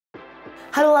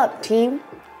Huddle up, team!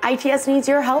 ITS needs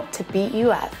your help to beat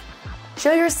UF.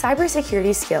 Show your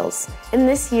cybersecurity skills in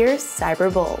this year's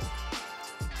Cyber Bowl.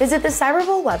 Visit the Cyber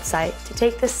Bowl website to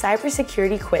take the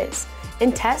cybersecurity quiz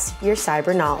and test your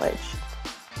cyber knowledge.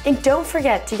 And don't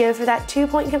forget to go for that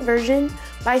 2-point conversion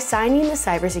by signing the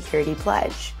cybersecurity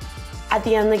pledge. At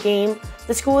the end of the game,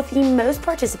 the school with the most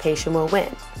participation will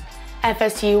win.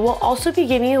 FSU will also be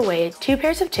giving away 2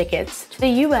 pairs of tickets to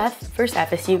the UF vs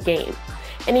FSU game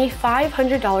and a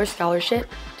 $500 scholarship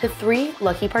to 3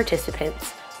 lucky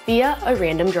participants via a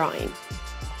random drawing.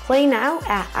 Play now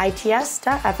at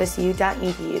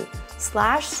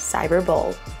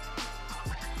its.fsu.edu/cyberbowl.